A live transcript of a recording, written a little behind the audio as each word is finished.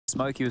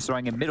smoke he was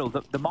throwing in middle,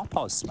 the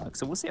Mopos smoke.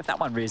 So we'll see if that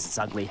one rears its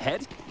ugly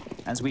head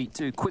as we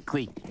do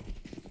quickly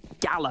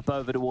gallop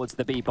over towards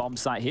the B bomb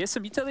site here.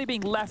 Some utility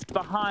being left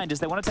behind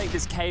as they want to take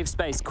this cave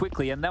space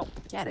quickly, and they'll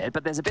get it,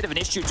 but there's a bit of an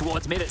issue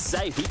towards mid. It's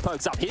Safe. He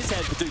pokes up his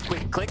head for 2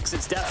 quick clicks.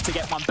 It's Death to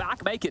get one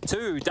back, make it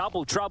 2.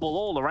 Double trouble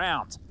all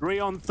around. 3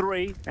 on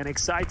 3, an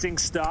exciting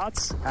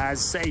start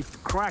as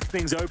Safe crack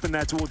things open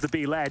there towards the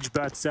B ledge,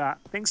 but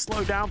things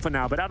slow down for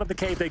now. But out of the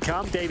cave they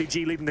come. David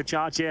G leading the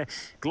charge here,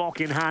 Glock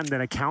in hand,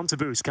 and a counter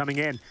boost coming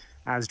in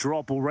as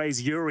Drop will raise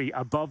Yuri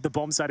above the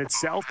bomb site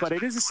itself, but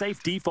it is a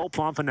safe default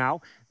plan for now.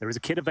 There is a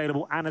kit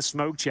available and a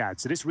smoke Chad,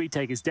 so this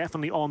retake is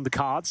definitely on the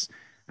cards,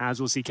 as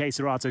we'll see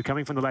Keserato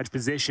coming from the ledge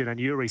position, and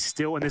Yuri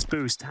still in this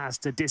boost has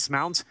to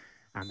dismount,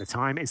 and the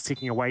time is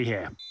ticking away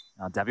here.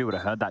 Now, Devi would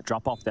have heard that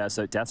drop off there,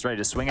 so Death's ready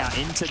to swing out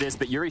into this,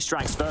 but Yuri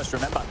strikes first.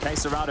 Remember,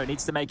 Keserato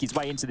needs to make his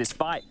way into this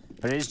fight,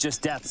 but it is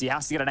just Death's. He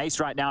has to get an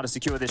ace right now to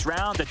secure this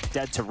round.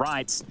 Dead to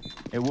rights.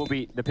 It will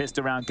be the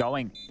pistol round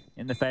going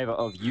in the favor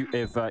of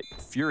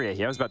Furia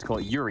here. I was about to call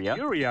it Uria.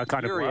 Uria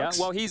kind of works.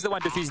 Well, he's the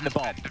one defusing the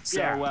bomb. So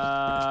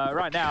yeah.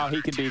 Right now,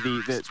 he can be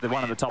the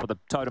one on the top of the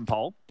totem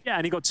pole. Yeah,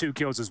 and he got 2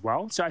 kills as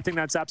well, so I think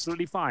that's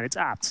absolutely fine. It's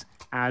apt,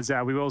 as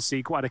we will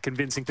see quite a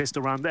convincing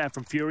pistol round there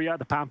from Furia.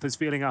 The Panthers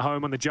feeling at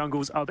home on the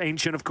jungles of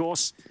Ancient, of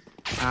course.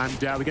 And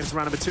we get to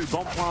round number 2.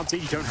 Bomb planter,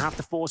 you don't have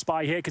to force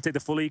buy here. Could take the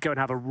full eco and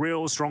have a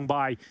real strong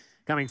buy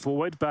coming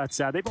forward, but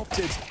they've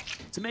opted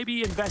to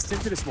maybe invest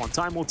into this one.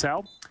 Time will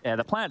tell. Yeah,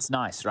 the plant's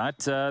nice, right?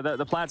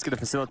 The plant's going to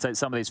facilitate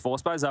some of these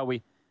force buys.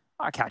 We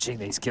are catching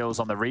these kills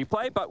on the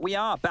replay, but we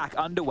are back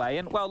underway.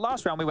 And, well,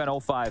 last round we went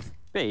all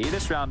 5B.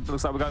 This round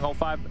looks like we're going all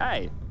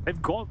 5A.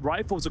 They've got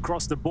rifles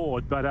across the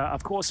board, but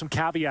of course some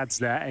caveats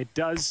there. It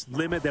does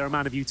limit their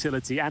amount of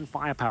utility and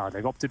firepower.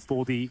 They've opted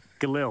for the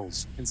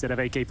Galils instead of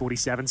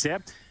AK-47s here.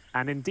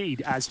 And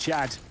indeed, as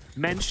Chad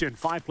mentioned,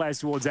 5 players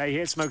towards A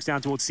here. Smokes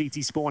down towards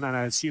CT spawn, and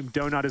I assume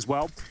Donut as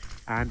well.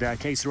 And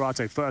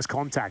Keserato, first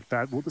contact.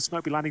 But will the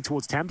smoke be landing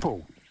towards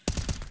Temple?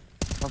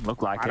 Doesn't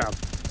look like it.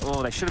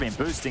 Oh, they should have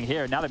been boosting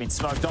here. Now they've been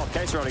smoked off.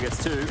 Keserato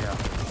gets 2.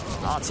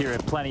 Yeah. Art's here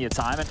had plenty of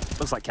time. It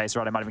looks like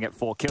Keserato might even get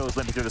 4 kills.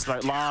 Limping through the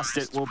smoke. Last,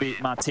 it will be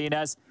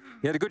Martinez.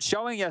 He had a good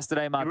showing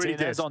yesterday, Martinez,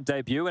 really on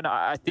debut. And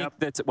I think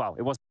that, well,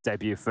 it was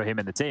debut for him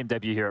in the team,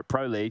 debut here at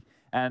Pro League.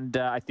 And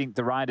I think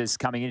the riders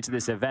coming into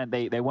this event,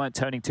 they weren't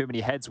turning too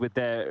many heads with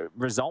their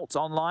results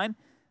online.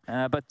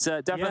 But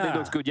definitely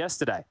looked good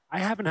yesterday. I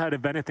haven't heard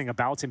of anything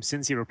about him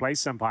since he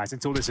replaced Senpais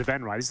until this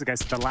event, right? This is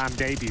against the LAN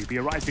debut. But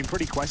you're right, it's been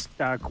pretty quiet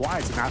on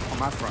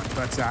that front.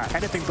 But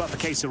anything but for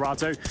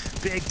Keserato.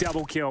 Big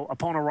double kill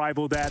upon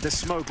arrival there. The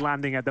smoke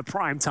landing at the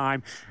prime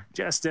time,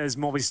 just as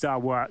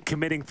Movistar were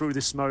committing through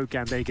the smoke,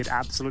 and they get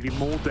absolutely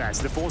mauled there.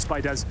 So the force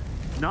buy does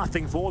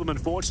nothing for them,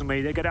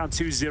 unfortunately. They go down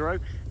 2-0,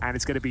 and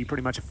it's going to be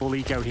pretty much a full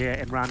eco here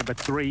in round number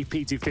 3.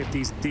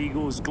 P250s,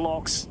 Deagles,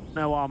 Glocks,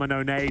 no armor,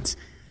 no nades.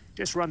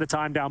 Just run the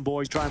time down,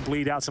 boys. Try and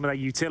bleed out some of that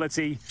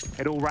utility.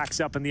 It all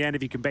racks up in the end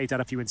if you can bait out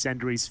a few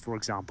incendiaries, for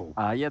example.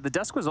 Yeah, the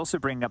desk was also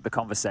bringing up the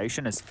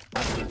conversation as...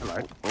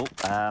 Hello.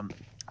 Oh,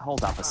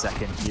 hold up a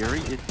second,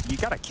 Yuri. You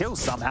got to kill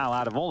somehow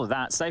out of all of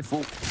that. Safe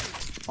will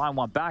find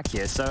one back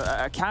here. So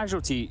a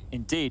casualty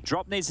indeed.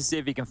 Drop needs to see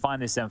if he can find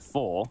this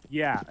M4.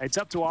 Yeah, it's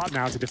up to Art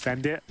now to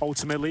defend it,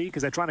 ultimately,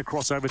 because they're trying to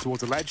cross over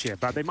towards the ledge here.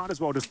 But they might as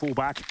well just fall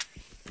back,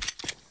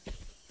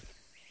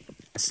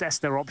 assess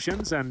their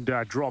options, and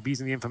drop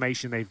using the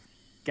information they've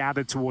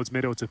gathered towards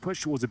middle to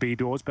push towards the B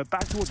doors. But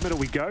back towards middle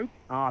we go.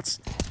 Art's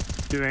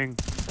doing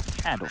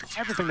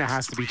everything that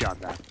has to be done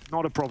there.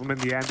 Not a problem in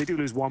the end. They do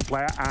lose 1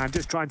 player, and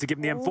just trying to give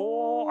him the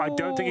M4. I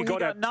don't think he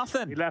got it.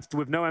 Nothing. He left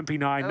with no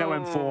MP9, no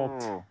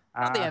M4.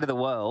 Not the end of the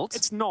world.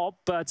 It's not,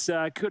 but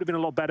could have been a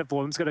lot better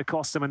for them. It's going to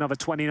cost them another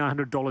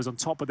 $2,900 on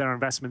top of their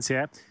investments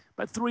here.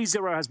 But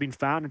 3-0 has been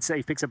found, and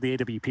Safe picks up the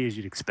AWP as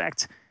you'd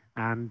expect.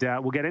 And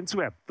we'll get into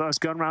it. First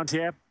gun round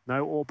here.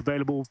 No AWP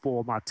available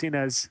for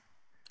Martinez.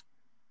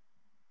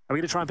 Are we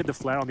going to try and put the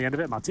flare on the end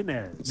of it,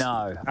 Martinez?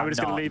 No, I'm just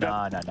going to leave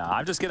it. No.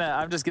 I'm just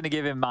gonna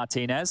give him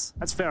Martinez.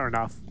 That's fair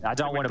enough. I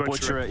don't want to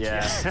butcher it.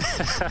 Yeah.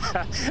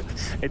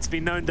 It's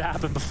been known to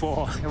happen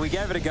before. And we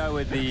gave it a go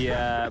with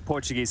the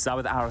Portuguese side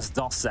with Aras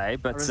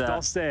Doce, but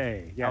yes,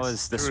 that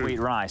was the sweet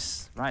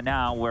rice. Right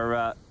now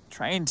we're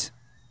trained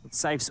with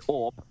Safe's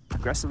AWP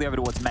aggressively over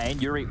towards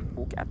main. Yuri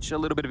will catch a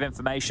little bit of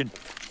information.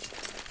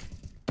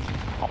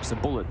 Pops a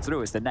bullet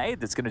through. It's the nade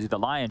that's going to do the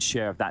lion's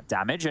share of that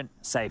damage, and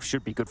Safe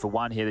should be good for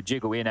 1 here. The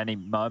jiggle in any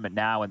moment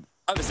now, and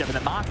overstepping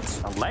the mark.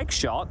 It's a leg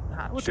shot.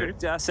 That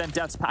should send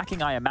Death's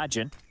packing, I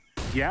imagine.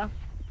 Yeah,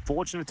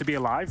 fortunate to be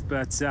alive,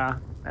 but there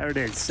it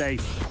is.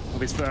 Safe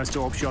with his first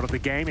AWP shot of the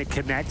game. It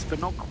connects, but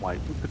not quite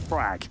with the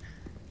frag.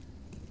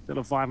 Still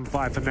a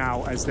 5-on-5 for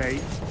now as they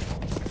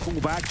pull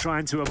back,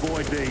 trying to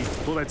avoid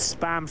the bullets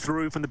spam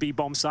through from the B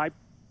bomb site.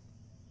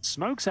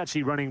 Smoke's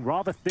actually running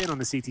rather thin on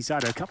the CT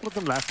side. A couple of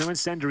them left, no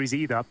incendiaries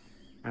either,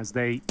 as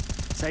they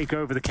take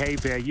over the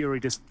cave here.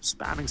 Yuri just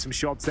spamming some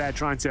shots there,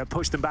 trying to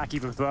push them back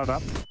even further.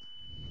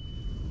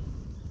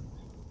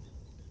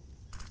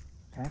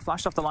 Okay,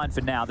 flashed off the line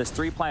for now. There's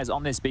 3 players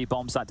on this B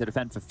bomb site to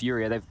defend for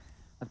Furia. They've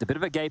A bit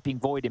of a gaping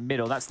void in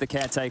middle. That's the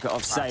caretaker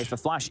of Safe. A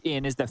flash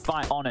in. Is there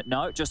fight on it?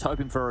 No, just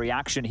hoping for a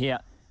reaction here.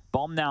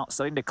 Bomb now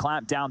starting to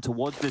clamp down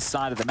towards this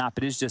side of the map.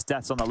 It is just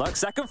deaths on the lurk.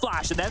 Second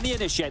flash, and then the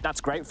initiate.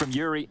 That's great from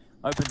Yuri.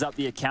 Opens up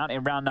the account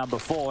in round number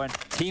 4, and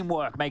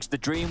teamwork makes the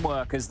dream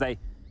work as they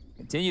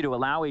continue to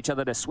allow each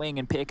other to swing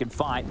and pick and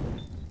fight.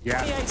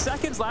 Yeah. 28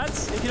 seconds,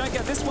 lads. If you don't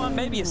get this one,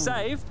 maybe a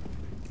save.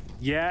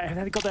 Yeah, and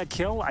then they got that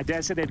kill. I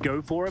dare say they'd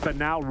go for it, but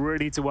now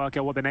really need to work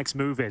out what the next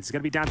move is. It's going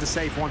to be down to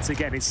Safe once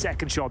again. His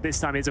second shot this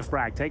time is a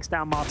frag. Takes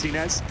down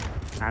Martinez,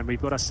 and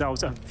we've got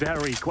ourselves a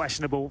very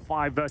questionable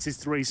 5 versus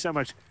 3. So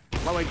much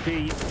low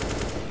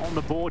HP on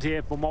the board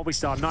here for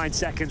Movistar. 9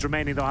 seconds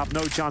remaining. They'll have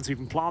no chance to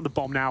even plant the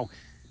bomb now.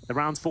 The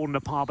round's falling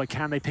apart, but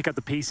can they pick up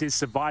the pieces,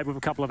 survive with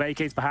a couple of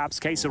AKs perhaps?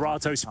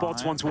 K-Serato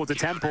spots one towards the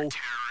temple.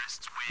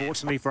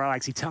 Fortunately for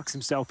Alex, he tucks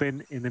himself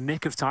in the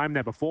nick of time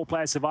there. But 4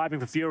 players surviving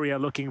for FURIA,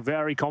 looking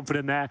very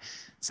confident there.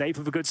 Safe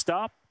with a good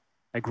start.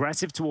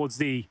 Aggressive towards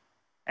the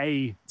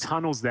A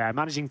tunnels there,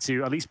 managing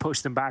to at least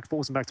push them back,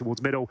 force them back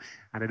towards middle,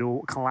 and it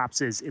all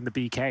collapses in the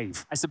B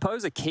cave. I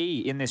suppose a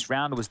key in this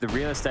round was the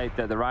real estate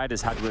that the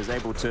Riders had was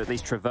able to at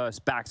least traverse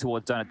back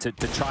towards Donut to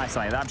try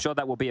something. I'm sure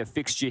that will be a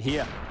fixture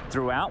here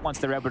throughout once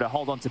they're able to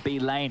hold on to B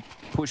lane,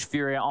 push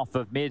FURIA off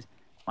of mid.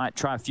 Might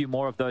try a few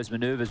more of those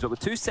maneuvers, but with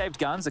 2 saved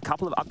guns, a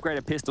couple of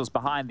upgraded pistols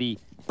behind, the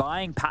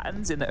buying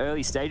patterns in the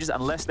early stages,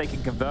 unless they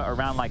can convert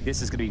around like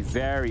this, is going to be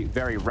very,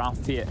 very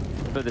rough here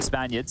for the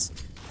Spaniards.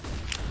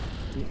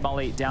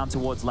 Molly down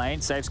towards lane.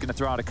 Safe's going to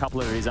throw out a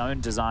couple of his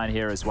own design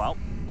here as well.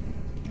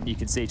 You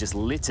can see just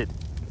littered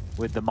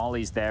with the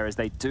mollies there as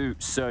they do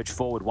surge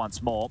forward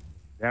once more.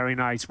 Very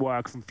nice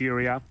work from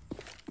FURIA.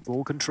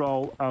 Full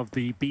control of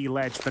the B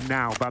ledge for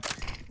now, but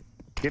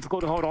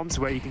difficult to hold on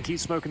to it. You can keep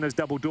smoking those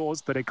double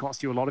doors, but it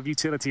costs you a lot of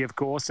utility, of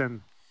course,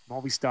 and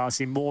Movistar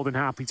seem more than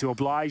happy to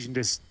oblige and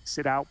just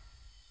sit out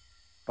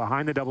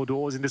behind the double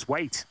doors and just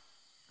wait.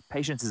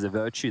 Patience is a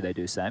virtue, they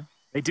do say.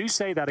 They do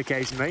say that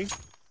occasionally.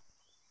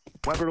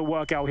 Whether it'll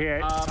work out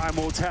here, time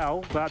will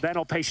tell, but they're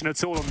not patient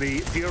at all on the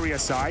FURIA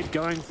side,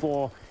 going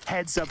for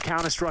heads-up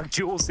counter-strike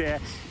duels there.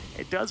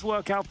 It does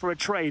work out for a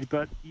trade,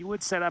 but you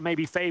would say that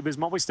maybe favors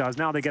Movistar's.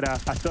 Now they get a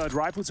 3rd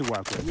rifle to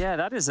work with. Yeah,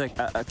 that is a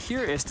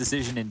curious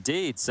decision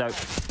indeed. So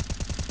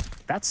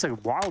that's a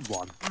wild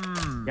one.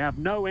 You have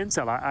no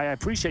intel. I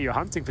appreciate you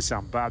hunting for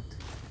some, but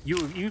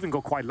you even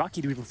got quite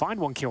lucky to even find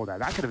 1 kill there.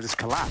 That could have just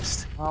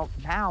collapsed. Well,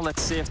 now let's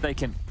see if they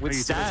can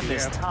withstand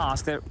this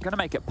task. They're going to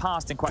make it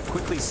past and quite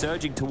quickly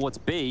surging towards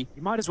B.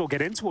 You might as well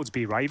get in towards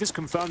B, right? You just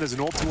confirmed there's an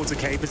AWP towards a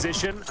K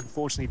position.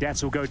 Unfortunately,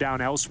 deaths will go down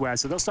elsewhere,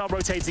 so they'll start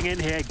rotating in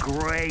here.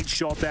 Great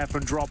shot there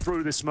from Drop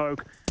through the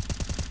smoke.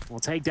 We'll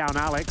take down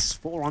Alex,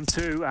 4 on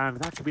 2, and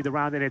that could be the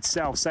round in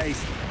itself. Safe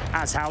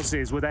as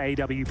houses with the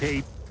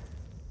AWP.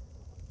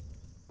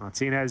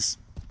 Martinez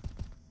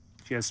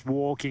just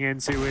walking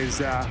into his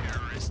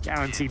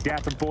guaranteed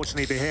death,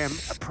 unfortunately to him.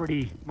 A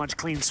pretty much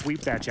clean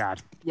sweep there,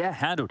 Chad. Yeah,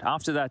 handled.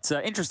 After that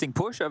interesting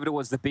push over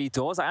towards the B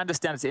doors, I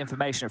understand it's the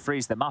information that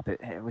frees them up.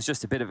 It was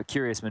just a bit of a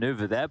curious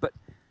maneuver there, but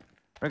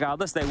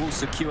regardless, they will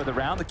secure the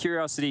round. The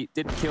Curiosity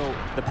didn't kill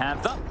the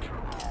Panther.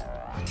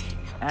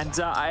 And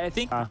I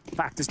think...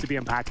 factors to be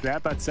unpacked there,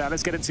 but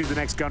let's get into the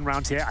next gun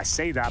round here. I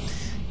say that.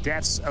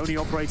 Death's only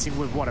operating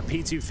with, what, a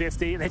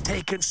P250? They've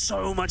taken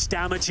so much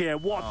damage here.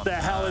 What the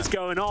hell is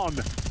going on?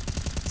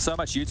 So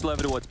much util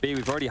over towards B.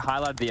 We've already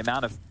highlighted the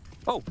amount of...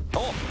 Oh,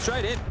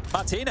 straight in.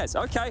 Martinez.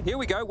 Okay, here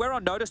we go. We're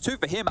on notice. 2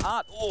 for him.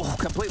 Art,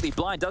 completely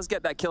blind. Does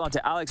get that kill onto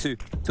Alex, who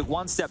took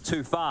 1 step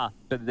too far.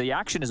 But the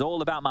action is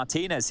all about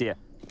Martinez here.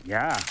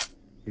 Yeah.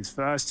 His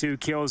first 2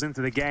 kills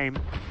into the game.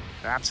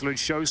 Absolute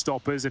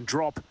showstoppers, and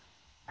Drop,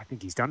 I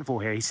think he's done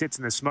for here. He sits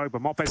in the smoke,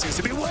 but Mope seems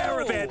to be aware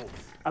of it.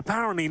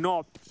 Apparently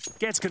not.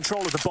 Gets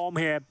control of the bomb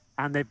here,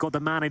 and they've got the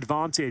man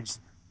advantage.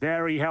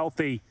 Very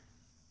healthy.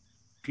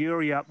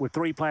 FURIA with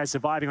 3 players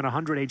surviving on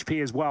 100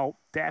 HP as well.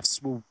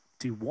 Defs will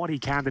do what he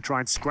can to try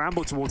and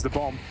scramble towards the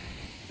bomb.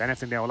 If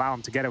anything, they'll allow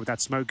him to get it with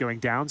that smoke going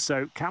down.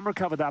 So can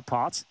recover that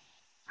part.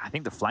 I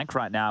think the flank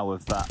right now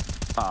of...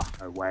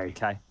 no way.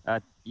 Okay.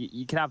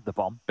 You can have the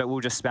bomb, but we'll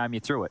just spam you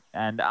through it.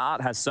 And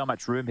Art has so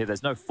much room here.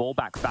 There's no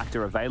fallback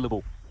factor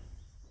available.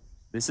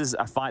 This is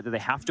a fight that they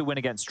have to win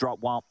against Drop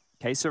while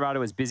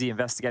K-Serato is busy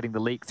investigating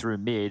the leak through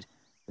mid.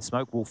 The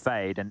smoke will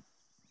fade, and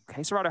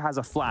K-Serato has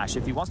a flash.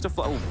 If he wants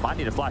to might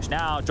need a flash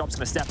now. Drop's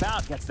going to step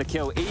out, gets the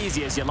kill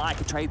easy as you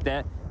like. A trade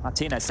there.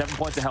 Martinez, 7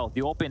 points of health.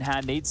 The AWP in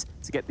hand needs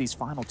to get these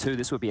final 2.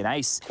 This would be an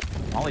ace.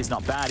 Molly's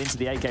not bad into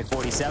the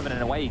AK-47,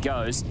 and away he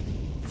goes.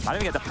 I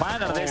didn't get the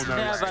plan out of this.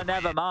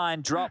 Never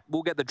mind. Drop.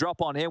 We'll get the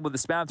drop on him with the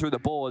spam through the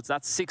boards.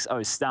 That's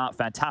 6-0 start.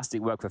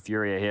 Fantastic work for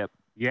FURIA here.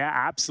 Yeah,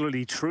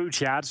 absolutely true,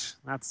 Chad.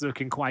 That's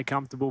looking quite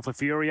comfortable for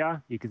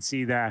FURIA. You can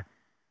see they're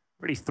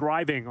really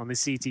thriving on the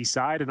CT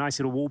side. A nice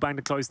little wallbang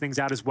to close things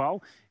out as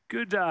well.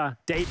 Good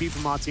debut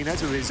from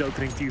Martinez with his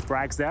opening few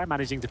frags there,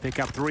 managing to pick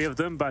up 3 of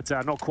them, but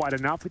not quite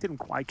enough. We didn't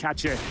quite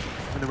catch it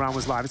when the round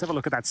was live. Let's have a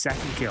look at that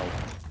second kill.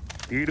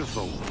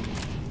 Beautiful.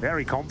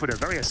 Very confident,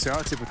 very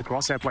assertive with the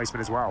crosshair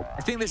placement as well.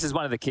 I think this is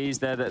one of the keys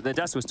there. The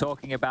Dust was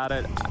talking about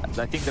it.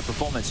 I think the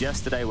performance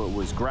yesterday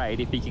was great.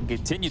 If he can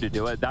continue to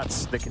do it,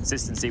 that's the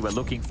consistency we're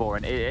looking for.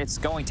 And it's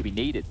going to be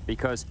needed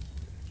because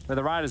for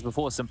the Riders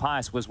before,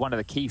 Sampais was one of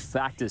the key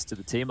factors to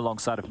the team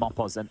alongside of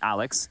Mopos and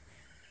Alex.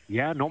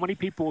 Yeah, not many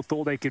people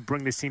thought they could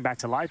bring this team back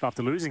to life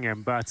after losing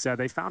him, but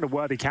they found a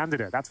worthy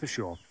candidate, that's for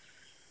sure.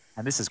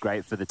 And this is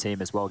great for the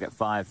team as well. Get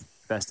 5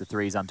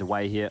 best-of-3s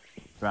underway here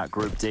throughout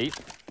Group D.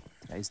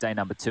 Today's day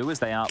number 2 as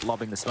they are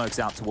lobbing the smokes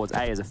out towards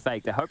A as a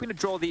fake. They're hoping to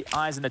draw the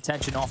eyes and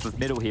attention off of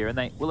middle here, and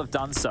they will have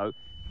done so.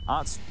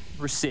 Arts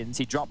rescinds.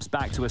 He drops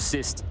back to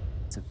assist.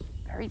 It's a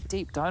very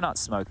deep donut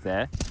smoke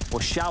there.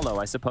 Or shallow,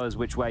 I suppose,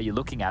 which way you're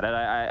looking at it.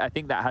 I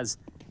think that has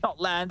not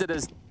landed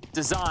as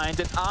designed,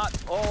 and Art,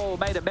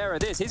 made a mirror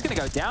this. He's going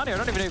to go down here. I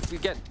don't even know if we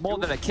get more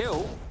than a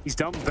kill. He's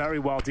done very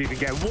well to even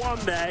get one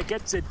there.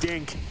 Gets a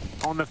dink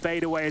on the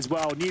fadeaway as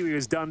well. Knew he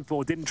was done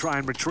for, didn't try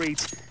and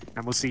retreat.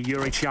 And we'll see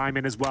Yuri chime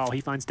in as well.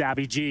 He finds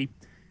Dabby G.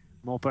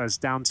 Morpers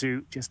down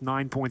to just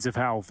 9 points of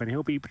health, and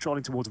he'll be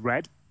patrolling towards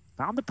red.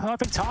 Found the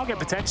perfect target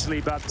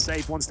potentially, but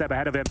safe one step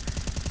ahead of him.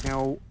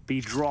 He'll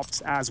be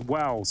dropped as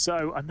well.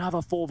 So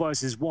another 4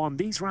 versus 1.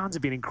 These rounds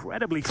have been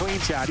incredibly clean,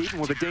 Chad, even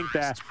with a dink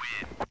there.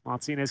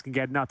 Martinez can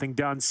get nothing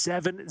done.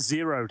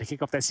 7-0 to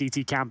kick off their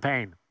CT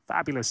campaign.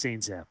 Fabulous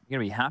scenes here. You're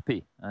going to be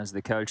happy as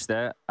the coach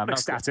there. I'm not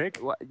ecstatic.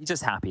 You're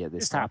just happy at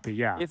this just time. Happy,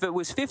 yeah. If it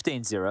was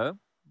 15-0,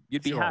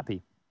 you'd be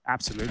happy.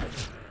 Absolutely.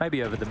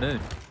 Maybe over the moon.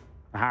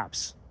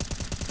 Perhaps.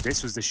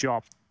 This was the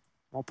shot.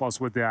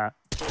 Mopos with the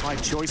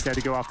right choice there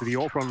to go after the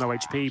AWP on low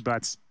HP,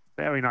 but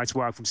very nice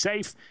work from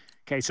Safe.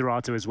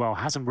 Keserato as well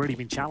hasn't really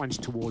been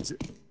challenged towards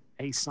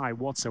a side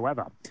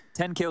whatsoever.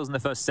 10 kills in the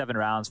first 7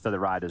 rounds for the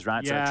Riders,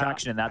 right? Yeah, so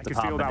traction in that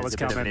department is a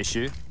bit of an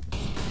issue.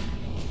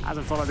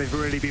 Hasn't felt like they've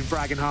really been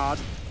fragging hard.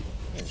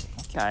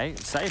 Okay,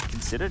 Safe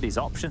considered his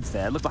options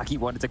there. Looked like he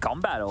wanted to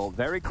combat or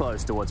very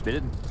close towards mid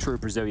in true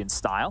Brazilian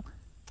style.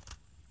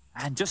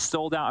 And just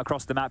stalled out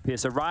across the map here.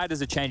 So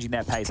Riders are changing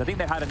their pace. I think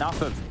they've had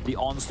enough of the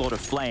onslaught of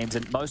flames,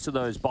 and most of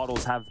those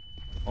bottles have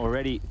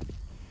already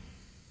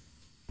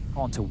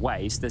gone to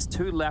waste. There's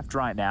 2 left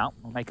right now.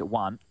 We'll make it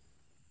 1.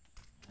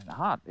 And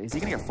Hart, is he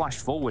going to get flashed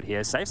forward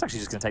here? Safe's actually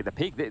just going to take the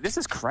peek. This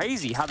is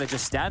crazy how they're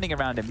just standing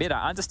around in mid.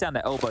 I understand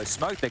the elbow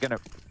smoke. They're going to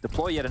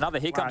deploy yet another.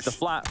 Here comes the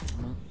flat.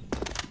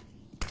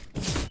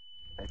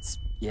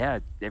 Yeah,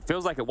 it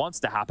feels like it wants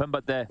to happen,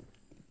 but they're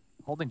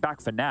holding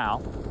back for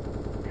now.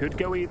 Could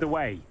go either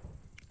way.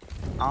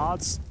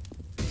 Ards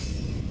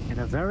in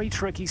a very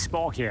tricky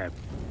spot here.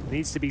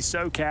 Needs to be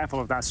so careful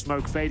of that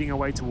smoke fading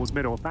away towards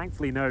middle.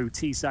 Thankfully, no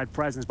T-side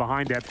presence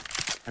behind it.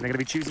 And they're going to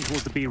be choosing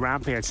towards the B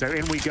ramp here. So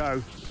in we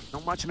go.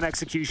 Not much of an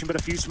execution, but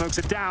a few smokes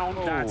are down.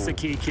 That's the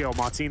key kill.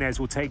 Martinez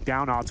will take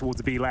down Art towards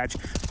the B ledge.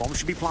 Bomb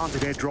should be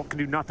planted here. Drop can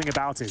do nothing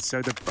about it.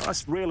 So the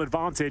first real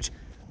advantage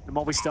the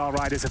Movistar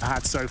Riders have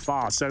had so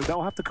far. So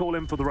they'll have to call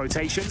in for the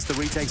rotations. The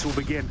retakes will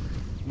begin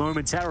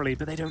momentarily,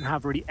 but they don't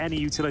have really any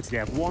utility. They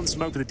have 1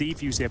 smoke for the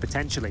defuse here,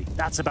 potentially.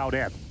 That's about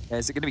it.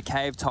 Is it going to be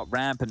cave, top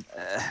ramp, and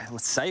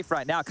Safe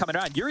right now coming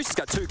around. Yuri's just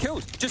got 2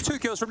 kills. Just 2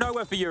 kills from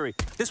nowhere for Yuri.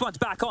 This one's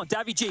back on.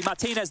 Davy G,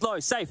 Martinez low,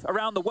 Safe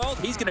around the world.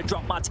 He's going to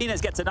drop.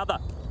 Martinez gets another.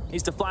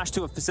 Needs to flash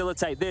to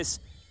facilitate this.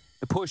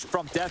 The push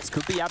from Deaths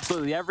could be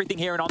absolutely everything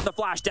here, and on the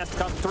flash, Deaths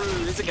come through.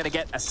 Isn't going to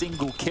get a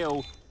single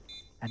kill.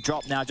 And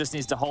Drop now just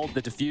needs to hold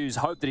the defuse,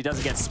 hope that he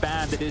doesn't get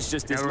spammed. It is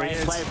just this lane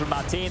play from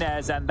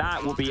Martinez, and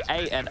that will be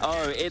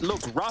 8-0. It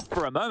looked rough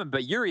for a moment,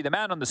 but Yuri, the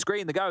man on the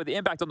screen, the guy with the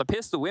impact on the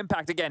pistol,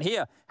 impact again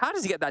here. How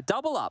does he get that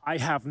double up? I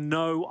have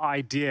no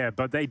idea,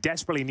 but they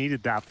desperately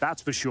needed that,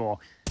 that's for sure.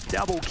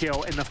 Double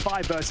kill in the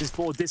 5 versus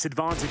 4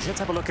 disadvantage. Let's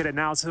have a look at it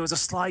now. So there was a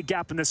slight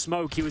gap in the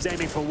smoke. He was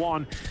aiming for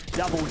 1,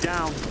 double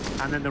down,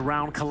 and then the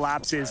round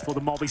collapses for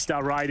the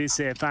Movistar Riders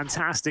here.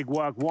 Fantastic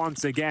work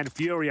once again.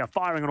 FURIA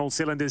firing on all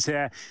cylinders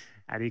here.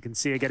 And you can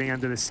see it getting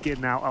under the skin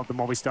now of the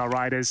Movistar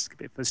Riders. A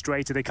bit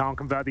frustrated they can't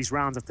convert these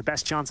rounds. That's the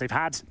best chance they've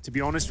had, to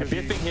be honest with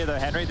you. Biffing here though,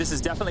 Henry. This is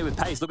definitely with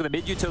pace. Look at the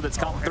mid-util that's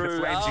come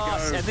through.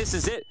 And this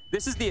is it.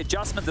 This is the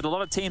adjustment that a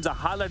lot of teams are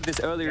highlighted this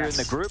earlier in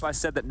the group. I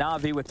said that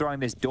Na'Vi were throwing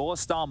this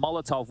door-style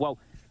Molotov. Well,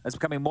 it's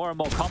becoming more and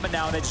more common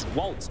now, and they just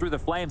waltz through the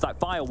flames like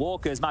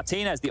firewalkers.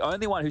 Martinez, the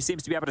only one who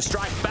seems to be able to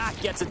strike back,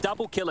 gets a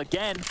double kill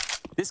again.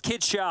 This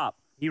kid's sharp.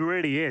 He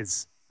really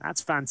is.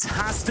 That's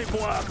fantastic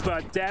work,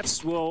 but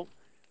Devs will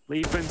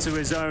leap into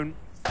his own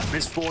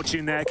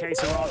misfortune there.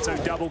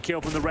 Keserato double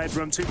kill from the red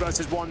room. 2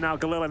 versus 1 now,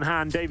 Galil in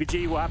hand. David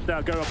G will have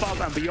to go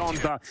above and beyond,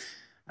 but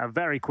a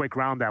very quick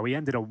round there. We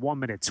ended at 1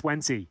 minute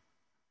 20.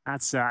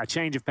 That's a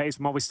change of pace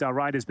from Movistar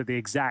Riders, but the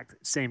exact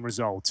same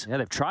result. Yeah,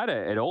 they've tried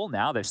it all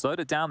now. They've slowed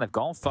it down. They've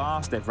gone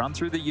fast. They've run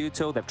through the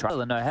util. They've tried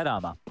the no head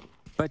armor.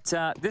 But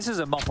this is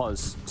a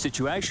Mopos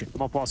situation.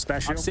 Mopos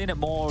special. I've seen it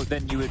more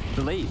than you would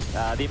believe.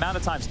 The amount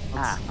of times...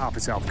 half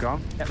his health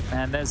gone. Yep,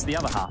 and there's the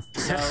other half.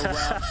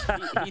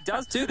 So he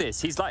does do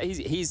this. He's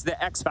the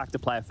X-Factor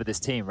player for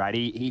this team, right?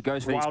 He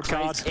goes for wild these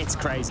cards. It's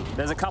crazy.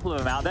 There's a couple of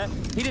them out there.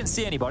 He didn't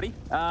see anybody,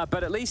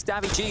 but at least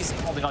Davy G's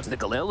holding on to the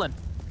Galil, and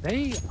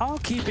They are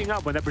keeping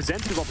up when they're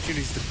presented with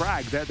opportunities to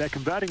frag. They're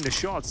converting the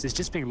shots. It's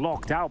just being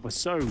locked out for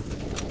so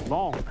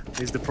long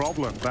is the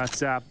problem.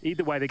 But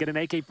either way, they get an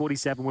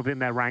AK-47 within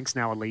their ranks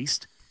now at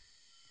least.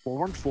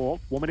 4-on-4,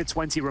 1 minute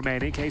 20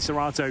 remaining.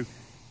 K-Serato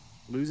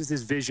loses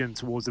his vision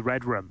towards the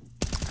red room.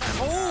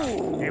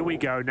 Oh! Here we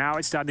go. Now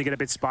it's starting to get a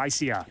bit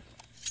spicier.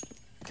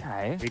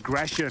 Okay.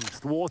 Aggression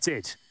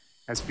thwarted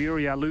as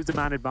FURIA lose the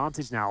man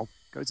advantage now.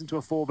 Goes into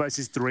a 4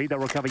 versus 3. They'll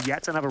recover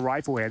yet another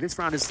rifle here. This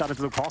round is starting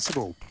to look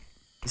possible.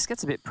 This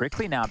gets a bit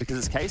prickly now because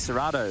it's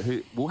K-Serato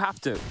who will have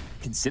to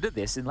consider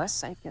this unless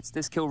Safe gets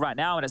this kill right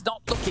now, and it's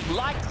not looking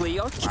likely.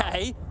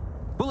 Okay.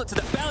 Bullet to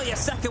the belly, a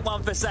second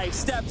one for Safe.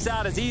 Steps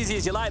out as easy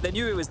as you like. They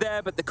knew he was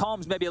there, but the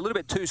comms maybe a little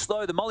bit too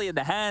slow. The molly in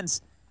the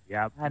hands.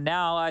 Yeah. And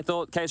now I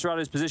thought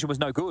K-Serato's position was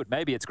no good.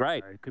 Maybe it's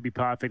great. It could be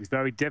perfect. It's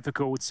very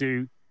difficult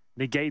to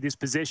negate this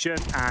position,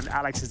 and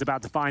Alex is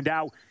about to find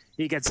out.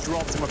 He gets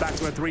dropped, and we're back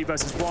to a 3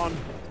 versus 1.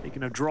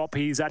 Speaking of drop,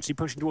 he's actually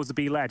pushing towards the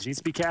B ledge. He needs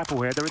to be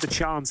careful here. There is a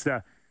chance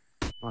that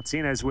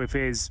Martinez, with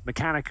his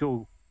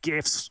mechanical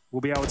gifts,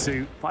 will be able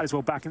to fight his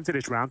way back into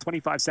this round.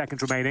 25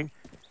 seconds remaining.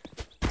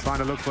 Trying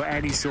to look for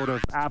any sort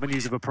of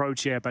avenues of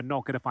approach here, but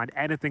not going to find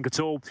anything at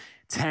all.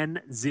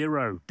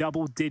 10-0.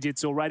 Double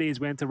digits already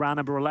as we enter round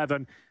number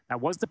 11. That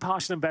was the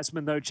partial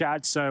investment, though,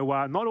 Chad. So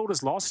not all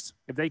is lost.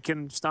 If they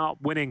can start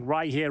winning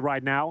right here,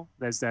 right now,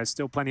 there's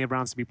still plenty of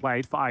rounds to be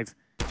played. 5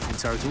 in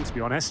total, to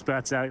be honest.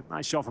 But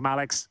nice shot from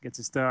Alex. Gets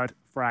his 3rd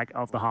frag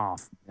of the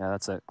half. Yeah,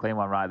 that's a clean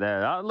one right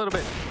there. A little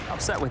bit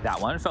upset with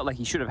that one. Felt like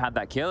he should have had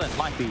that kill, and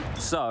likely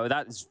so.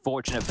 That is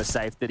fortunate for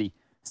Safe that he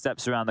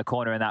steps around the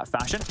corner in that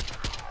fashion.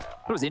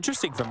 It was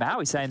interesting from Mao.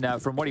 He's saying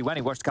from what he went,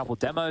 he watched a couple of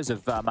demos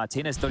of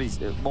Martinez, thought he's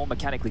more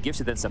mechanically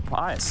gifted than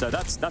Sapias. So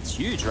that's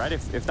huge, right?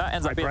 If that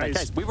ends up being the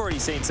case, we've already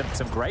seen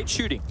some great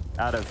shooting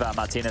out of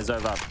Martinez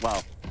over,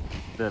 well,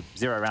 the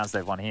 0 rounds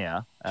they've won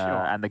here.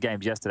 And the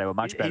games yesterday were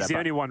much better. He's the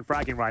only one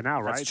fragging right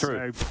now, right? That's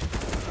true. So,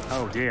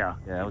 oh dear.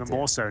 Yeah, even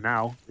more so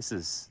now. This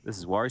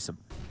is worrisome.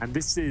 And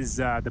this is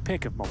the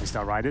pick of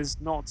Movistar Riders,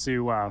 not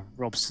to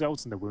rob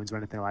salt in the wounds or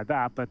anything like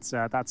that, but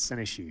that's an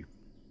issue.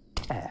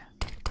 Yeah.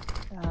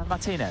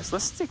 Martinez,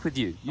 let's stick with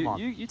you.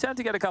 You tend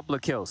to get a couple of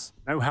kills.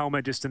 No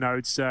helmet, just a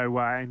note. So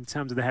in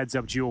terms of the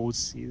heads-up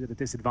duels, he's at a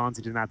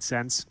disadvantage in that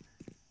sense.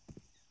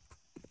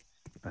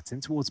 But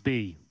in towards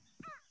B,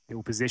 they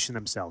will position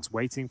themselves,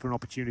 waiting for an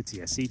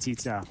opportunity. A CT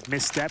to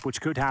misstep, which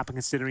could happen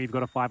considering you've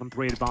got a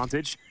 5-on-3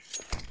 advantage.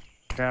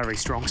 Very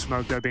strong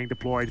smoke, though, being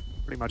deployed.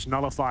 Pretty much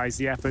nullifies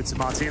the efforts of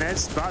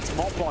Martinez. But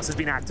Mob Boss has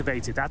been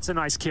activated. That's a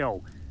nice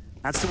kill.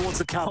 That's towards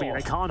the cubby.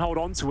 They can't hold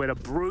on to it. A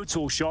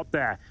brutal shot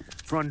there.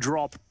 Front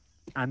drop.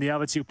 And the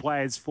other 2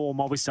 players for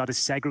Movistar is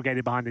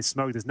segregated behind this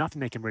smoke. There's nothing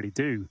they can really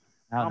do.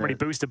 Can't really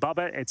boost above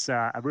it. It's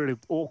a really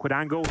awkward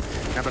angle.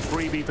 Number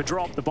 3B for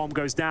drop. The bomb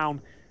goes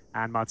down.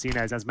 And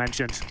Martinez, as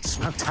mentioned,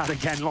 smoked out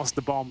again, lost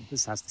the bomb.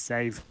 This has to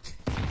save.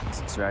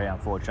 It's very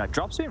unfortunate.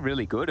 Drop's been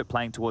really good at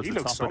playing towards the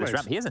top of this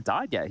ramp. He hasn't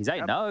died yet. He's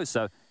 8-0,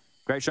 so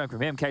great showing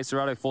from him.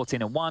 K-Serato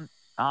 14-1.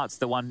 Art's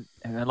the one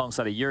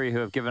alongside of Yuri who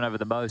have given over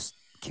the most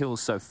kills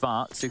so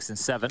far, 6 and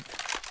 7.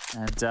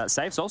 And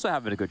Safe's also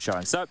having a good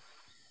showing. So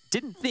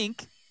didn't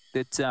think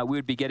that we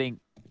would be getting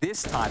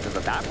this type of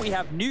a map. We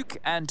have Nuke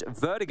and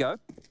Vertigo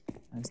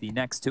as the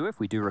next 2 if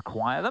we do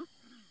require them.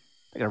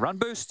 They're going to run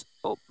boost.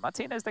 Oh,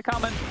 Martinez, they're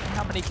coming.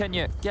 How many can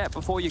you get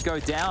before you go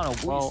down, or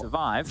will you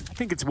survive? I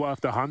think it's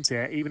worth the hunt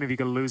here, even if you're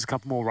going to lose a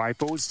couple more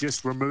rifles.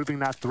 Just removing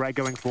that threat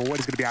going forward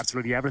is going to be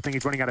absolutely everything.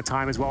 He's running out of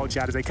time as well,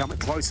 Chad, as they come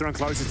closer and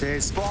closer to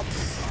his spot.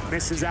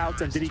 Misses out,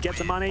 and did he get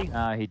the money?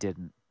 No, he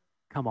didn't.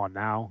 Come on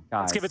now.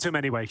 Guys. Let's give it to him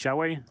anyway, shall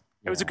we?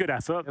 It was a good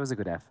effort. It was a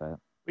good effort.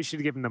 We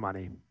should give him the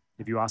money,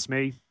 if you ask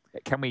me.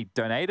 Can we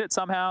donate it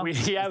somehow?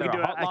 Yeah, we can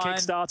do a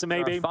Kickstarter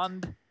maybe. A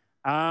fund?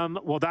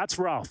 Well, that's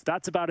rough.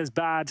 That's about as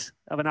bad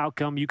of an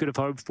outcome you could have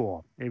hoped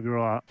for. If you're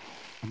a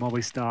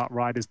Movistar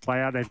Riders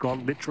player, they've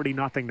got literally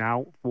nothing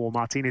now for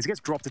Martinez. He gets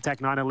dropped to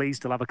Tech 9 at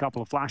least. He'll have a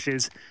couple of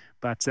flashes,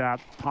 but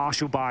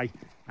partial buy,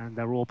 and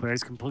their raw player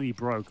is completely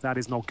broke. That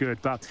is not good.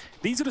 But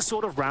these are the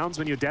sort of rounds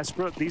when you're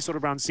desperate. These sort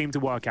of rounds seem to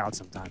work out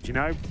sometimes, you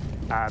know?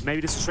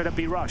 Maybe just a straight-up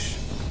B rush.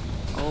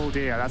 Oh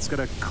dear, that's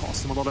going to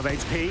cost them a lot of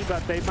HP,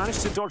 but they've managed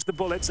to dodge the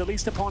bullets, at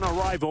least upon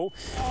arrival.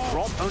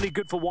 Drop only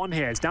good for 1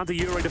 here. It's down to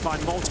Yuri to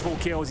find multiple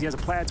kills. He has a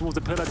player towards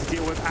the pillar to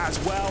deal with as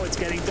well. It's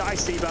getting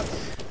dicey, but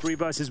 3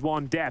 versus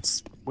 1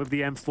 deaths with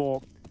the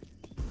M4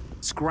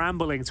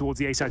 scrambling towards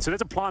the A side. So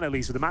there's a plan at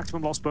least with the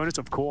maximum loss bonus,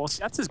 of course.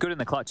 That's as good in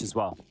the clutch as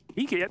well.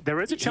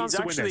 There is a chance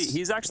to win this.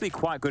 He's actually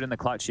quite good in the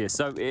clutch here.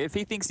 So if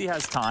he thinks he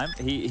has time,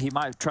 he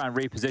might try and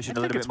reposition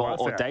a little bit more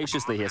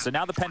audaciously here. So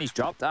now the penny's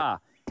dropped.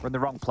 We're in the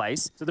wrong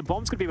place. So the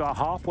bomb's going to be about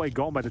halfway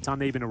gone by the time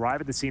they even arrive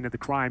at the scene of the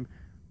crime.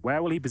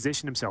 Where will he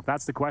position himself?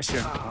 That's the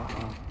question.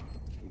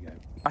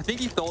 I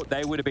think he thought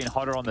they would have been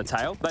hotter on the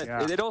tail, but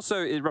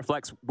it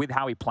reflects with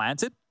how he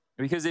planted.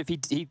 Because if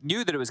he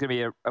knew that it was going to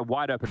be a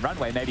wide open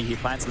runway, maybe he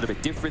plants a little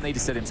bit differently to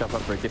set himself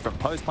up for a different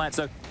post plant.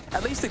 So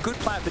at least a good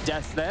plan for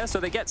death there.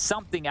 So they get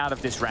something out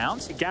of this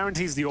round. It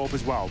guarantees the AWP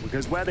as well,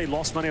 because where they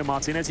lost money on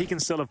Martinez, he can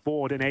still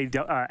afford an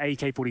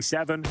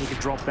AK-47. He can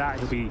drop that.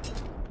 He'll be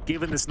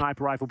given the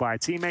sniper rifle by a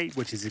teammate,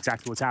 which is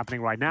exactly what's happening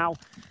right now.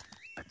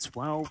 But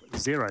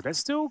 12-0. They're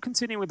still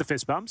continuing with the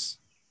fist bumps.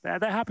 They're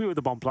happy with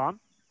the bomb plant.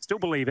 Still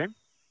believing.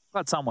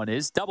 But someone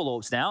is. Double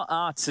AWPs now.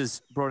 Arts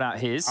has brought out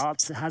his.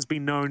 Arts has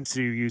been known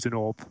to use an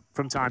AWP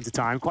from time to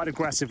time, quite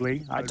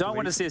aggressively. I don't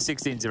want to see a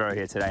 16-0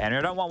 here today, Henry.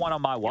 I don't want one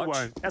on my watch. You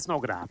won't. That's not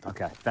going to happen.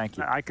 Okay, thank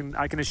you. I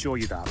can assure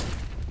you that.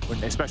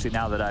 Especially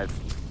now that I've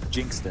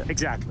jinxed it.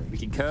 Exactly. We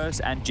can curse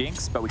and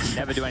jinx, but we can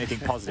never do anything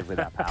positive with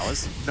our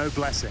powers. No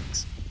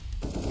blessings.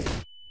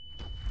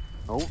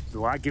 Oh,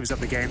 Dwight gives up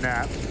the game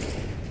there.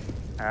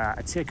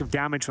 A tick of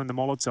damage from the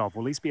Molotov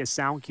will at least be a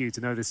sound cue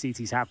to know the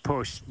CTs have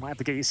pushed. Might have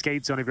to get your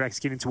skates on if you're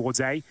executing towards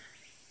A.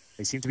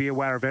 They seem to be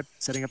aware of it,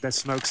 setting up their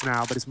smokes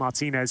now, but it's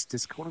Martinez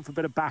just calling for a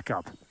bit of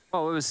backup.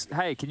 Oh, it was,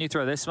 hey, can you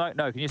throw this smoke?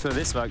 No, can you throw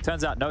this smoke?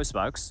 Turns out no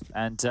smokes,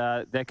 and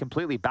they're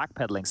completely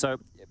backpedaling. So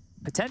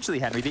potentially,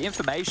 Henry, the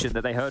information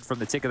that they heard from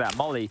the tick of that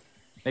molly,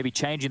 maybe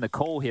changing the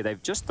call here.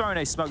 They've just thrown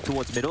a smoke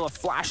towards middle, a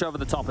flash over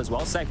the top as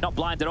well. Safe, not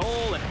blind at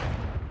all,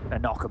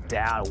 and knock him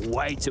down.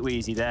 Way too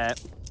easy there.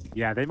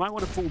 Yeah, they might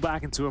want to fall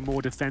back into a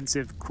more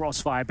defensive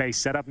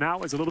crossfire-based setup now.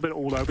 It's a little bit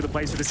all over the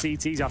place for the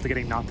CTs after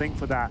getting nothing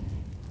for that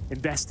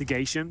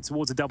investigation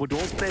towards the double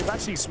doors, but they've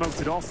actually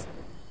smoked it off.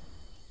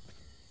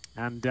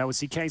 And we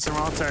see K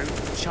Serato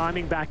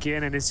chiming back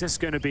in, and it's just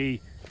going to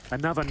be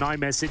another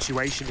nightmare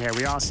situation here.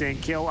 We are seeing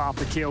kill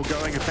after kill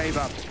going in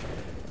favor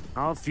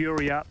of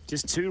FURIA.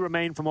 Just 2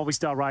 remain for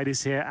Movistar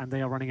Riders here, and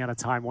they are running out of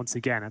time once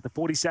again. At the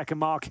 40-second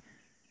mark,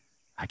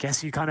 I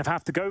guess you kind of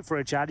have to go for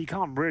it, Chad. You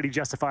can't really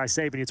justify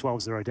saving your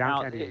 12-0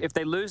 down, now, can you? if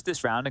they lose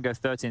this round and go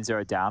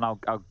 13-0 down,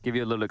 I'll give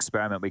you a little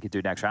experiment we could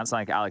do next round.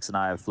 Something like Alex and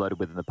I have floated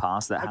with in the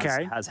past that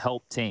has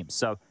helped teams.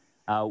 So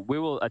we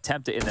will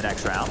attempt it in the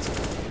next round.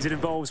 Does it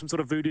involve some sort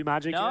of voodoo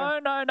magic?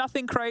 No,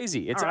 nothing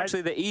crazy. It's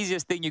actually the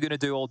easiest thing you're going to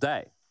do all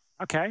day.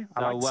 Okay,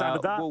 I like the sound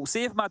of that. We'll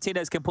see if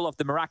Martinez can pull off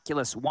the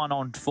miraculous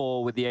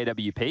 1-on-4 with the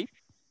AWP.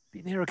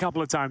 Been here a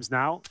couple of times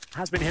now.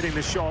 Has been hitting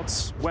the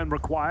shots when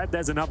required.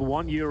 There's another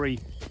one. Yuri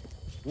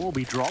will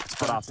be dropped.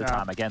 But after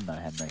time again, though,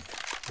 Henry.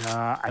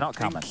 I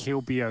think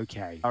he'll be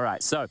okay. All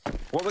right, so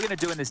what we're going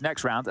to do in this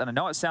next round, and I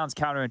know it sounds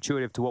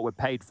counterintuitive to what we're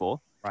paid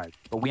for, right?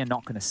 But we are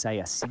not going to say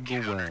a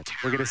single word.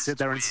 We're going to sit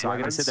there in silence. We're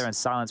going to sit there in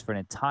silence for an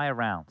entire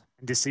round.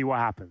 And to see what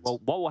happens. Well,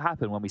 what will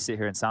happen when we sit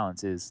here in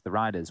silence is the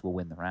Riders will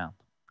win the round.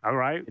 All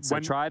right. It's a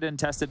tried and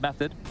tested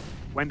method.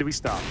 When do we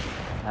start?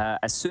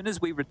 As soon as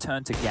we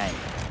return to game.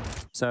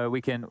 So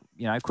we can,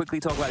 quickly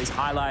talk about these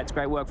highlights.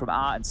 Great work from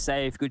Art and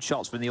Safe. Good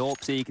shots from the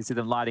AWP. You can see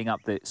them lighting up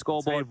the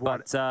scoreboard.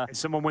 But if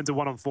someone wins a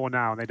 1-on-4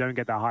 now and they don't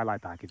get that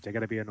highlight package, they're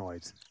going to be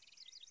annoyed.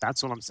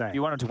 That's all I'm saying.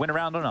 You want them to win a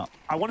round or not?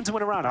 I want them to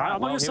win a round. Right,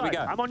 I'm on your side.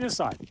 I'm on your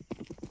side.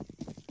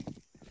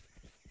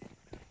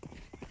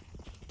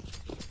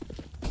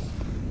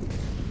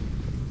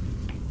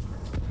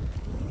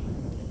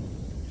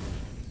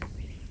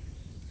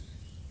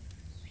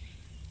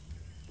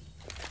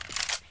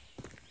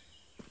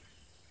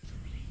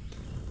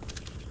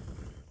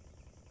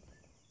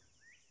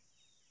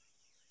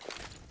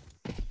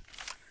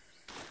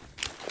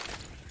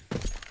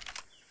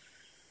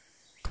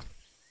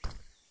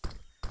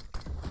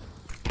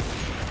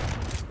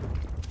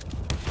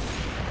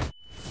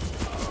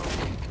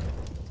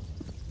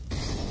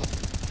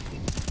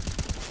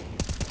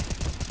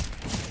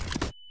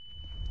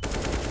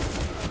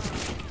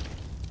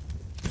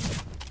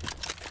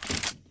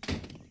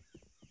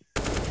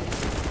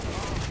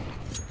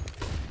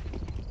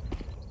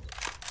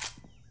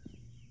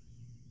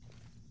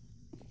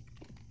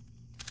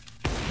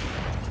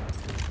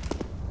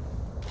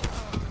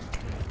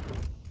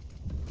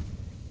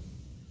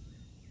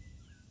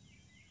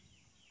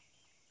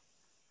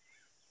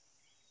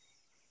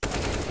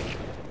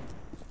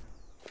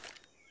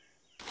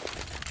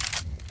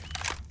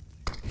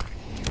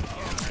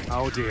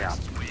 Oh dear.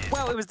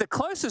 Well, it was the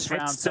closest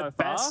round so far. It's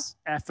the best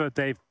effort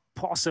they've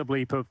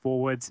possibly put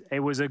forward. It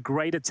was a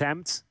great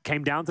attempt.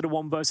 Came down to the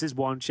 1 versus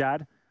 1,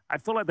 Chad. I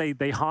feel like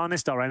they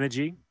harnessed our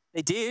energy.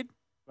 They did.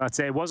 But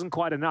it wasn't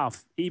quite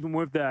enough, even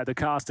with the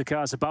caster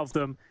curse above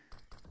them.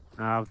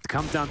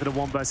 Come down to the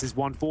 1 versus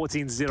 1,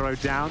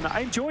 14-0 down.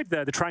 I enjoyed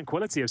the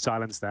tranquility of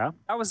silence there.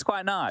 That was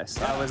quite nice.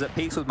 Yeah. I was at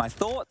peace with my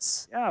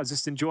thoughts. Yeah, I was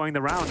just enjoying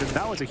the round, and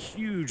that was a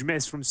huge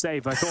miss from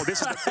Save. I thought,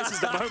 this is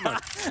the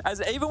moment.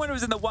 Even when it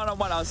was in the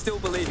 1-on-1, I was still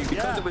believing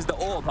because it was the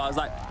AWP. I was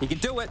like, he can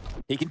do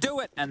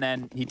it, and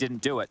then he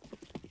didn't do it.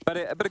 But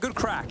a good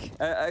crack,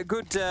 a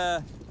good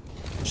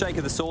shake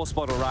of the sauce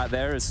bottle right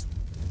there, as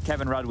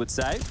Kevin Rudd would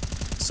say.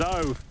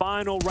 So,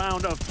 final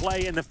round of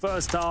play in the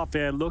first half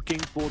here, looking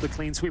for the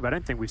clean sweep. I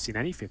don't think we've seen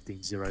any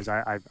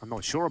 15-0s. I'm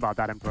not sure about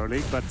that in Pro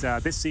League, but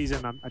this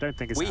season, I don't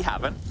think it's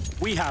happened.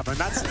 We haven't.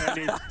 That's the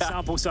only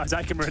sample size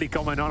I can really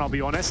comment on, I'll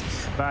be honest.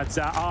 But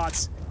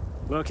Art's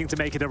working to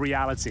make it a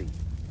reality.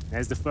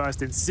 There's the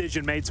first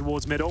incision made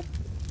towards middle.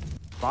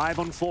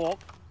 5-on-4.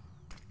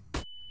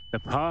 The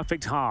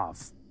perfect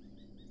half.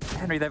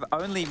 Henry, they've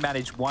only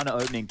managed 1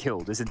 opening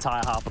kill this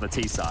entire half on the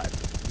T side.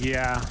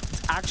 Yeah.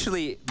 It's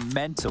actually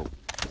mental.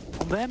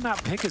 on their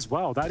map pick as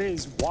well. That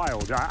is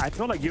wild. I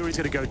feel like Yuri's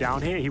going to go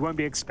down here. He won't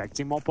be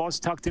expecting Mopos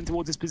tucked in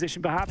towards his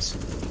position, perhaps.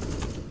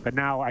 But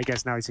now, I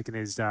guess now he's taking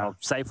his...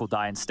 Safe will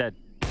die instead.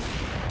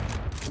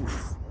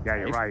 Oof. Yeah,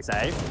 you're right.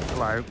 Safe.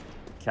 Hello.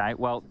 Okay,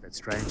 well, that's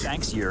strange.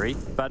 Thanks, Yuri.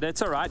 But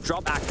it's all right.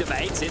 Drop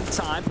activates in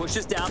time,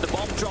 pushes down. The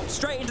bomb drops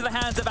straight into the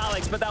hands of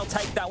Alex, but they'll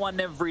take that one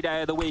every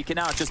day of the week. And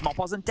now it's just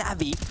Mopos and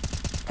Davy.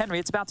 Henry,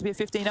 it's about to be a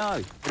 15-0.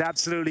 It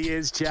absolutely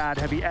is, Chad.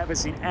 Have you ever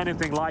seen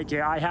anything like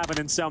it? I haven't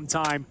in some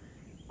time.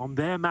 On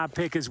their map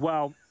pick as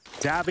well,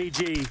 Davy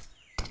G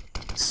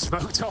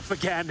smoked off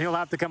again. He'll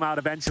have to come out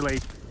eventually.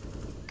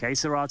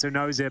 Serato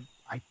knows it.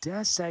 I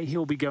dare say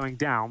he'll be going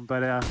down,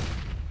 but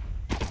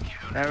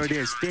there it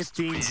is,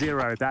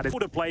 15-0. That is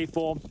all to play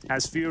for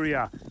as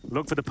FURIA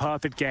look for the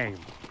perfect game.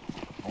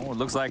 Oh, it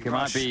looks like it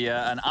might be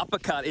an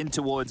uppercut in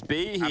towards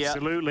B here.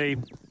 Absolutely.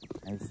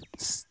 They've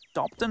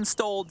stopped and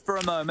stalled for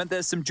a moment.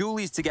 There's some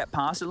Julies to get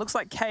past. It looks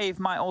like Cave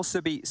might also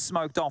be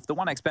smoked off. The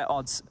 1xBet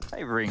odds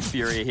favoring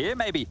FURIA here.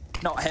 Maybe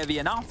not heavy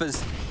enough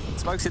as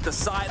smokes hit the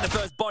side. The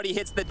first body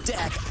hits the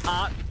deck.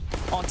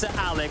 Onto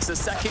Alex. A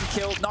second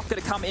kill not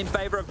going to come in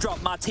favor of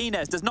Drop.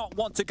 Martinez does not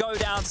want to go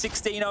down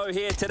 16-0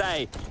 here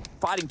today.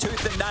 Fighting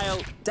tooth and nail.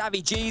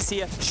 Davy G's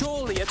here.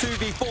 Surely a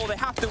 2v4. They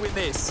have to win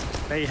this.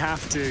 They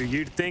have to.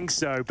 You'd think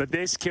so. But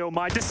this kill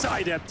might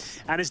decide it.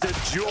 And it's the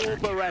dual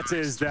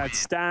Berettas that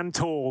stand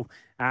tall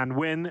and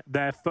win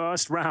their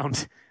first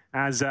round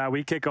as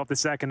we kick off the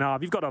second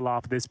half. You've got to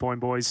laugh at this point,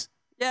 boys.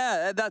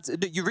 Yeah,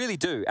 you really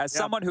do. As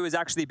someone who has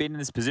actually been in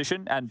this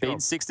position and been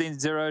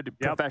 16-0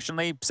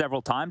 professionally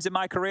several times in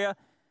my career,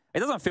 it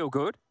doesn't feel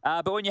good.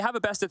 But when you have a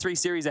best-of-3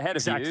 series ahead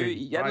of you,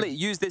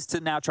 use this to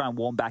now try and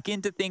warm back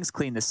into things,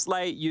 clean the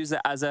slate, use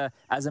it as a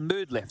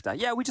mood lifter.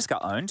 Yeah, we just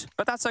got owned,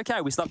 but that's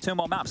okay. We still have 2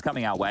 more maps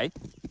coming our way.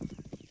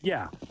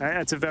 Yeah,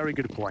 that's a very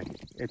good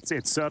point.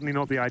 It's certainly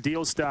not the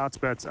ideal start,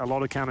 but a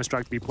lot of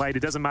Counter-Strike to be played.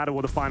 It doesn't matter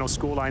what the final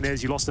scoreline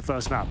is. You lost the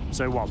first map.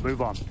 So what?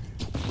 Move on.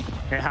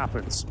 It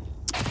happens.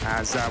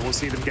 As we'll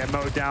see them get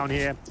mowed down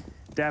here.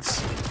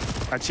 Def's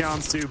a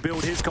chance to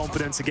build his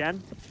confidence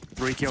again.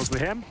 3 kills for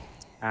him.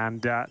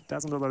 And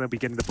doesn't look like they'll be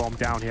getting the bomb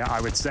down here, I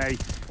would say.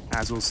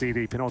 As we'll see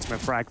the penultimate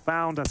frag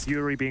found. That's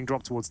Yuri being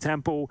dropped towards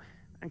Temple.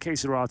 And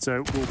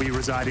Serato will be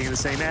residing in the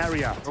same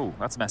area. Oh,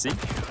 that's messy.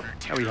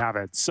 There we have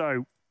it.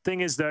 So,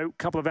 thing is, though, a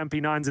couple of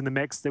MP9s in the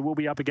mix. They will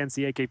be up against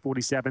the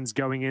AK-47s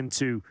going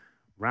into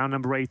round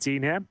number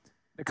 18 here.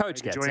 The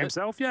coach gets it.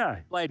 Himself, yeah.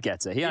 Blade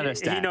gets it. He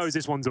understands. He knows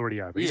this one's already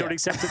over. He's already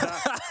accepted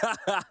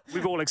that.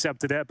 We've all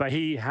accepted it, but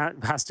he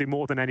has to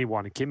more than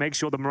anyone. He can make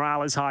sure the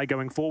morale is high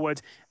going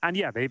forward. And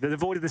yeah, they've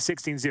avoided the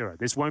 16-0.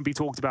 This won't be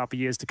talked about for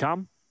years to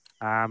come.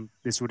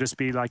 This will just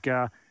be like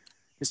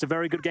just a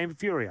very good game for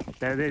FURIA.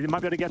 They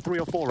might be able to get 3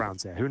 or 4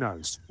 rounds here. Who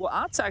knows? Well,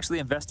 Art's actually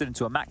invested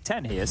into a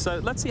Mac-10 here, so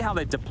let's see how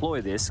they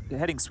deploy this.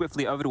 Heading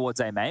swiftly over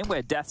towards A main,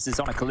 where Defs is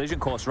on a collision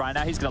course right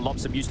now. He's going to lob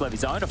some useful of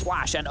his own. A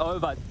flash and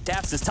over.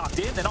 Defs is tucked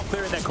in. They're not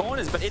clearing their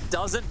corners, but it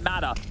doesn't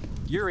matter.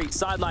 Yuri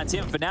sidelines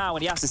him for now,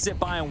 and he has to sit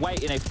by and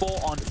wait in a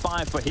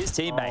 4-on-5 for his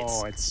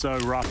teammates. Oh, it's so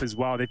rough as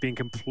well. They've been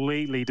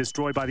completely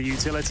destroyed by the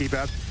utility,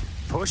 but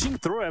pushing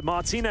through it.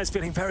 Martinez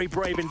feeling very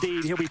brave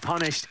indeed. He'll be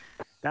punished.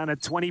 Down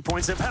at 20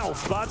 points of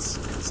health, but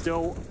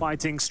still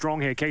fighting strong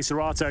here.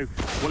 Serato,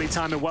 will he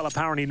time it well?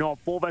 Apparently not.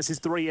 4 versus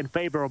 3 in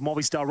favor of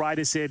Movistar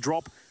Riders here.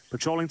 Drop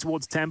patrolling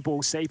towards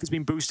Temple. Safe has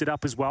been boosted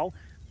up as well.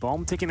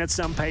 Bomb ticking at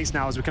some pace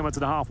now as we come up to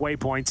the halfway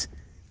point.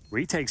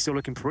 Retake still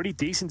looking pretty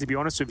decent, to be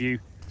honest with you.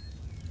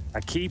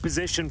 A key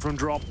position from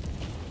Drop.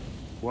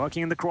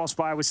 Working in the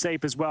crossfire with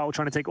Safe as well,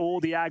 trying to take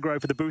all the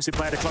aggro for the boosted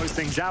player to close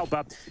things out,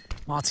 but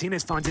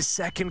Martinez finds his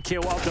second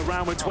kill of the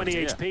round with 20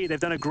 HP. They've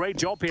done a great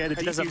job here. The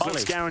defuse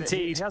looks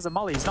guaranteed. He has a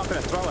molly. He's not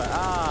going to throw it.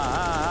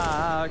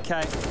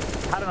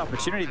 Okay. Had an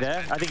opportunity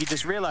there. I think he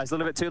just realized a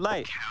little bit too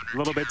late. A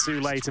little bit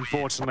too late,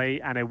 unfortunately,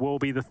 and it will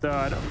be the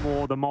 3rd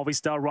for the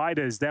Movistar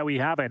Riders. There we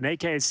have it. An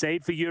AK is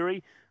saved for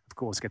Yuri. Of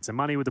course, gets some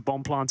money with the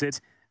bomb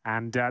planted.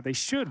 And they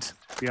should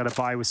be able to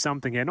buy with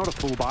something here. Not a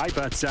full buy,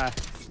 but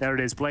there it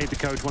is. Blade, the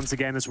coach, once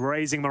again, is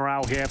raising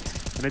morale here.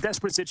 In a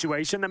desperate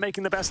situation, they're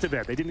making the best of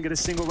it. They didn't get a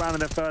single round in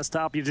their first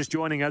half. You're just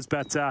joining us,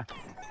 but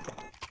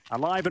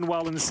alive and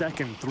well in the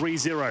second.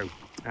 3-0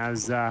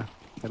 as they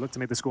look to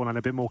make the scoreline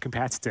a bit more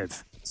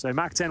competitive. So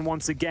Mac-10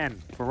 once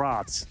again for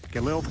Arts.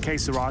 Galil for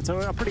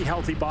Serato. A pretty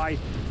healthy buy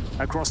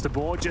across the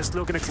board. Just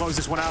looking to close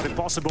this one out if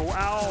possible.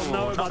 Oh,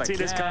 no,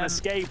 Martinez can't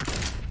escape.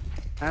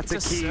 That's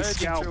just a key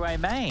scout. Through A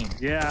main.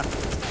 Yeah.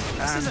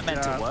 This isn't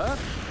meant to work.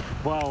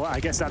 Well, I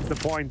guess that's the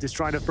point, is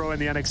trying to throw in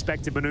the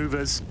unexpected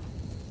maneuvers.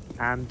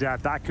 And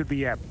that could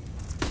be it.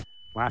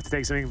 We'll have to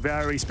take something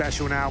very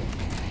special now.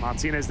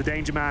 Martinez, the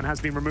danger man, has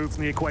been removed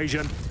from the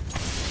equation.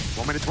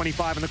 1 minute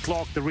 25 on the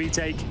clock. The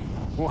retake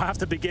will have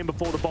to begin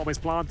before the bomb is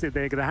planted.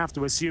 They're going to have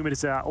to assume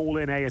it's an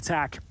all-in A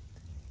attack.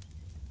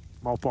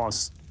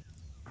 Mopos,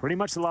 pretty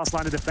much the last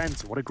line of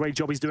defense. What a great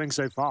job he's doing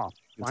so far.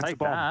 You'll take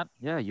that.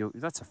 Yeah,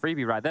 that's a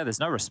freebie right there. There's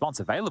no response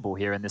available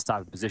here in this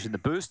type of position. The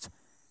boost,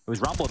 it was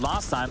rumbled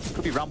last time.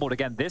 Could be rumbled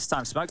again this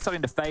time. Smoke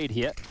starting to fade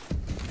here.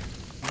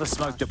 Another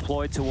smoke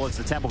deployed towards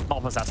the Temple.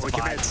 Mopos has to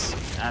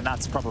fight. And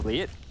that's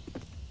probably it.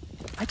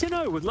 I don't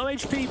know, with low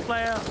HP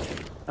player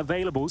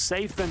available,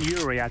 safe and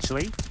Yuri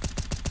actually,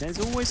 there's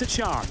always a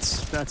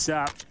chance. But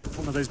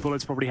one of those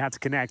bullets probably had to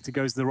connect. It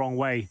goes the wrong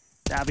way.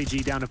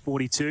 Davy down to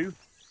 42.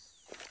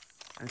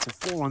 And it's a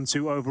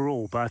 4-on-2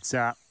 overall, but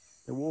they're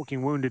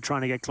walking wounded,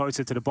 trying to get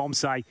closer to the bomb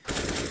site.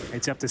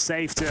 It's up to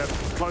Safe to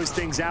close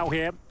things out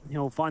here.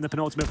 He'll find the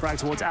penultimate frag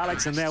towards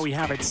Alex, and there we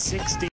have it, 16.